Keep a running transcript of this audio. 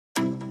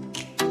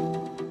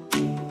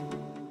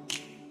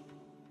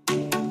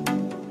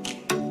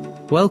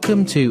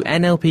Welcome to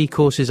NLP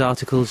Courses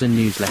Articles and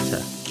Newsletter,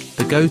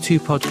 the go-to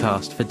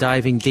podcast for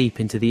diving deep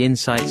into the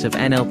insights of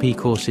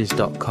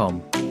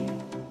NLPcourses.com.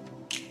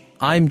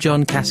 I'm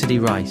John Cassidy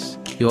Rice,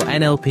 your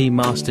NLP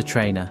Master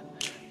Trainer,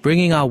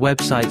 bringing our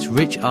website's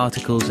rich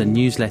articles and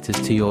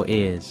newsletters to your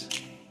ears.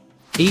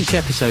 Each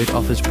episode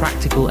offers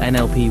practical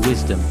NLP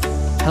wisdom,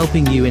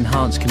 helping you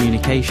enhance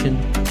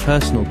communication,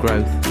 personal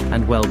growth,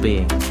 and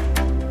well-being.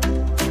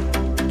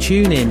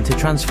 Tune in to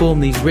transform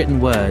these written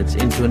words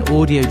into an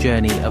audio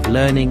journey of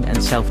learning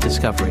and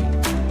self-discovery.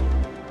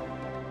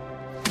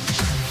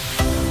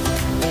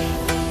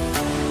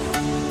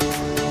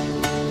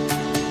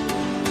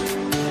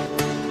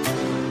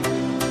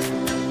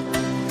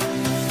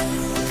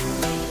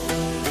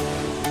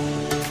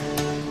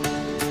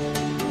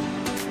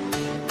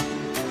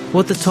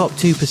 What the top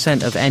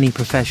 2% of any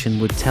profession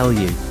would tell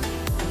you.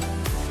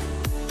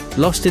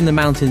 Lost in the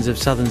mountains of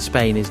southern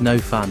Spain is no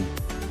fun.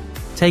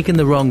 Taken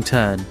the wrong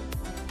turn.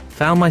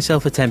 Found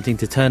myself attempting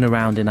to turn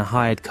around in a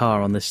hired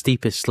car on the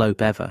steepest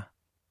slope ever.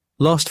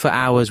 Lost for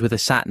hours with a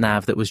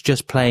sat-nav that was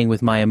just playing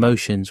with my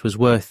emotions was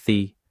worth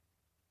the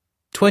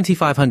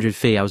 $2,500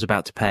 fee I was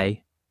about to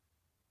pay.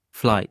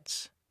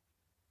 Flights.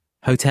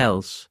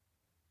 Hotels.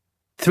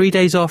 3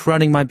 days off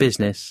running my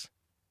business.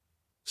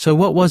 So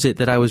what was it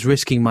that I was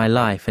risking my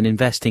life and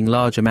investing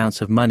large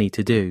amounts of money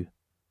to do?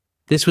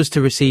 This was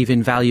to receive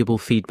invaluable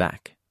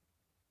feedback.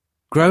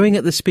 Growing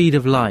at the speed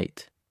of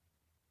light.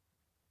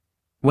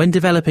 When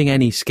developing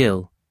any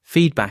skill,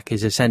 feedback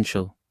is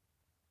essential.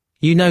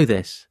 You know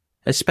this,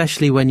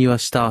 especially when you are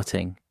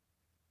starting.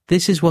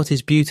 This is what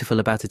is beautiful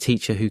about a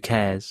teacher who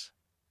cares.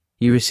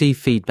 You receive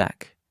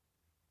feedback.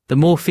 The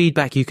more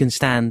feedback you can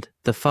stand,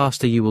 the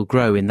faster you will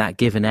grow in that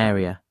given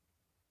area.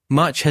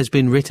 Much has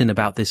been written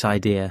about this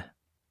idea.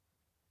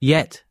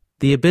 Yet,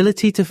 the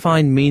ability to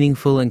find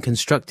meaningful and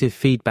constructive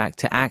feedback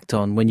to act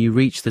on when you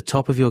reach the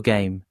top of your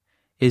game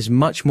is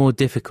much more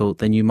difficult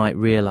than you might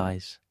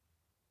realize.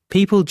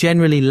 People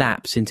generally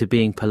lapse into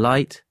being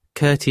polite,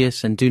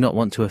 courteous, and do not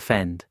want to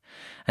offend,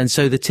 and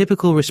so the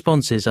typical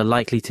responses are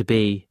likely to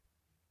be,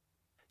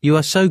 "You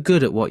are so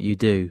good at what you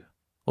do,"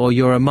 or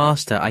 "You're a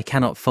master, I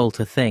cannot fault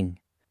a thing."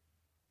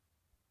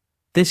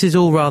 This is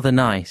all rather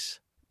nice,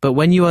 but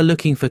when you are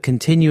looking for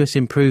continuous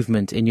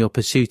improvement in your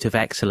pursuit of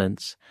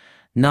excellence,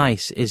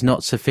 nice is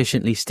not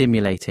sufficiently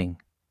stimulating.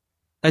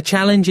 A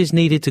challenge is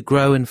needed to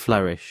grow and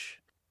flourish.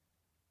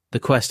 The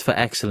quest for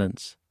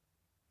excellence.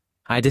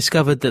 I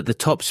discovered that the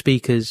top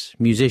speakers,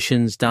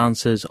 musicians,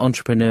 dancers,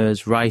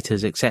 entrepreneurs,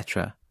 writers,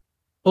 etc.,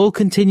 all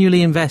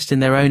continually invest in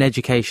their own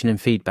education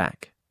and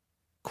feedback.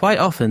 Quite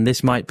often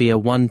this might be a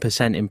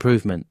 1%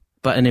 improvement,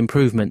 but an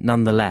improvement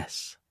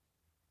nonetheless.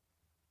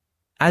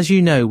 As you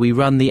know, we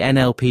run the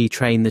NLP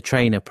Train the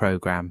Trainer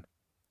program,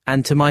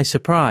 and to my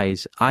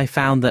surprise, I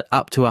found that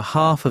up to a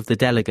half of the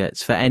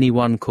delegates for any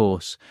one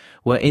course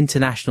were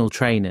international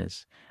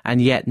trainers,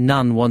 and yet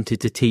none wanted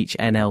to teach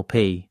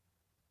NLP.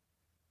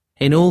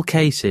 In all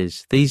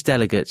cases, these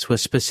delegates were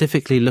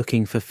specifically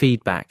looking for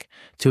feedback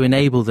to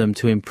enable them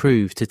to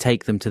improve to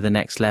take them to the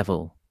next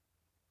level.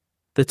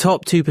 The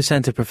top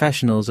 2% of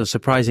professionals are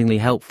surprisingly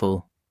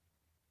helpful.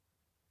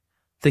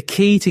 The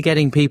key to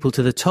getting people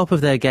to the top of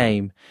their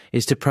game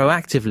is to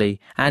proactively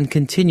and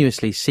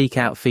continuously seek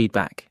out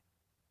feedback.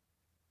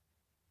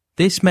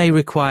 This may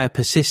require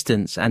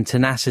persistence and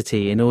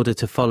tenacity in order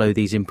to follow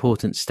these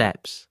important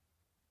steps.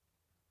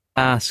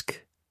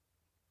 Ask.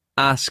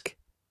 Ask.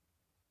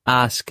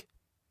 Ask.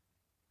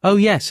 Oh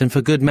yes, and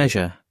for good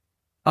measure.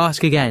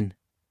 Ask again.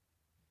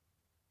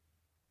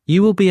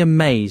 You will be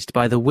amazed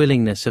by the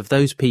willingness of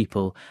those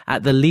people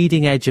at the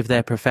leading edge of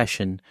their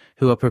profession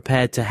who are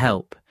prepared to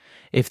help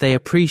if they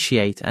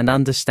appreciate and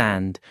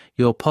understand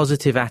your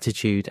positive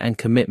attitude and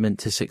commitment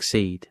to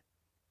succeed.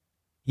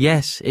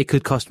 Yes, it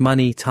could cost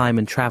money, time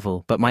and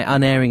travel, but my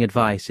unerring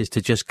advice is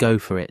to just go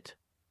for it.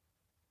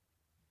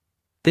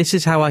 This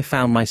is how I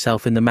found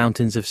myself in the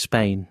mountains of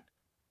Spain.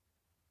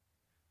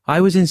 I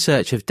was in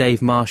search of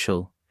Dave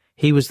Marshall.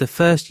 He was the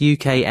first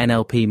UK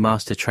NLP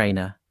master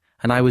trainer,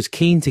 and I was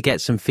keen to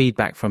get some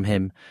feedback from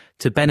him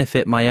to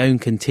benefit my own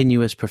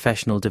continuous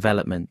professional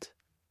development.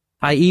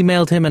 I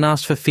emailed him and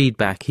asked for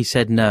feedback. He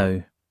said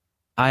no.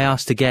 I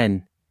asked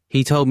again.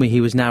 He told me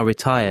he was now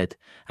retired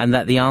and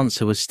that the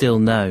answer was still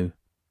no.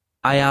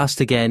 I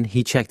asked again.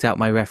 He checked out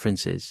my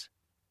references.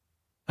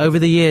 Over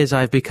the years,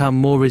 I've become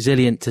more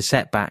resilient to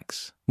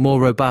setbacks,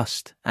 more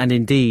robust, and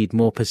indeed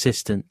more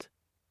persistent.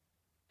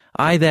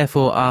 I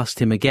therefore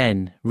asked him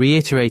again,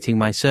 reiterating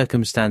my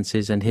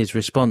circumstances, and his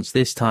response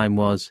this time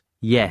was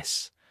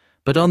yes,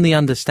 but on the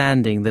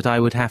understanding that I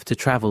would have to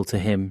travel to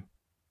him.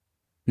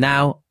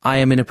 Now, I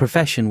am in a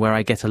profession where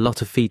I get a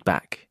lot of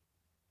feedback.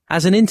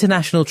 As an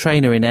international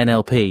trainer in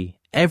NLP,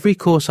 every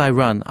course I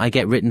run, I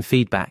get written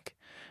feedback,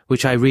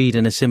 which I read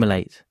and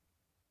assimilate.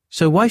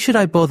 So why should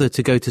I bother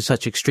to go to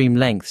such extreme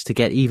lengths to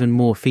get even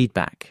more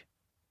feedback?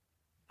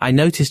 I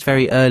noticed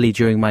very early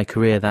during my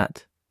career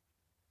that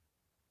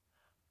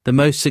the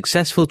most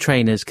successful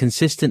trainers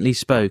consistently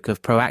spoke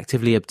of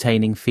proactively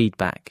obtaining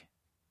feedback.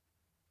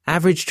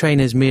 Average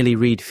trainers merely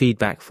read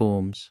feedback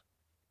forms.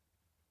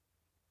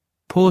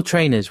 Poor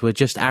trainers were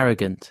just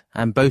arrogant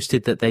and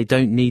boasted that they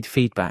don't need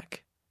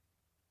feedback.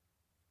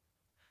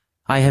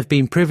 I have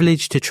been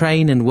privileged to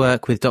train and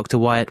work with Dr.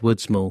 Wyatt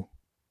Woodsmall.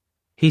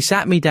 He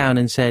sat me down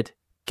and said,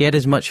 "Get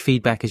as much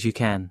feedback as you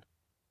can.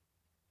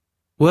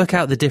 Work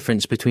out the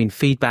difference between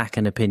feedback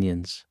and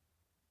opinions.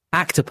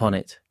 Act upon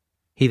it."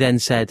 He then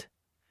said,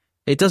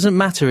 "It doesn't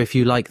matter if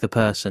you like the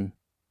person.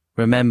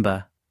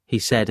 Remember," he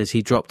said as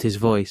he dropped his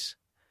voice,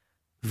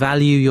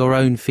 "value your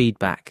own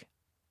feedback."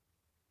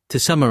 To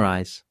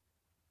summarize,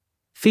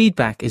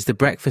 feedback is the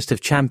breakfast of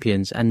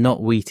champions and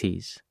not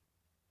Wheaties.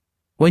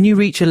 When you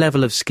reach a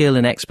level of skill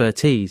and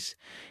expertise,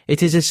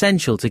 it is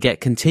essential to get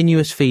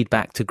continuous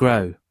feedback to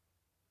grow.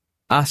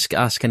 Ask,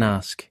 ask, and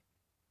ask.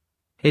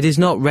 It is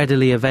not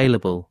readily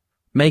available.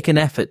 Make an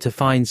effort to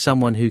find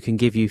someone who can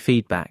give you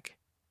feedback.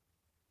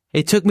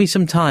 It took me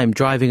some time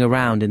driving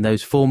around in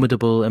those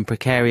formidable and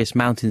precarious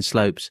mountain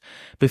slopes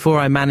before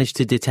I managed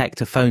to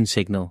detect a phone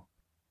signal.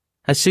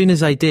 As soon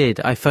as I did,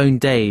 I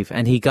phoned Dave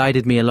and he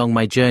guided me along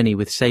my journey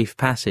with safe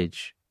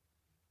passage.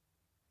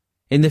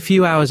 In the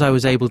few hours I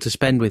was able to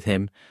spend with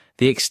him,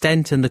 the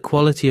extent and the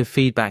quality of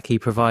feedback he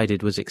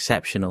provided was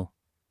exceptional.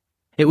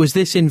 It was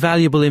this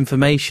invaluable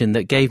information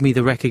that gave me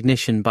the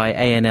recognition by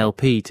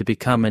ANLP to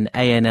become an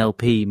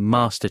ANLP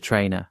Master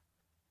Trainer.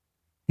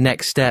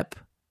 Next step.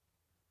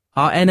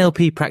 Our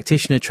NLP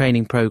Practitioner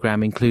Training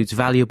Program includes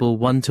valuable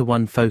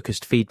one-to-one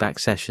focused feedback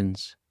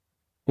sessions.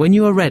 When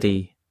you are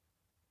ready,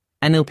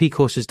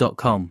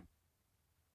 nlpcourses.com.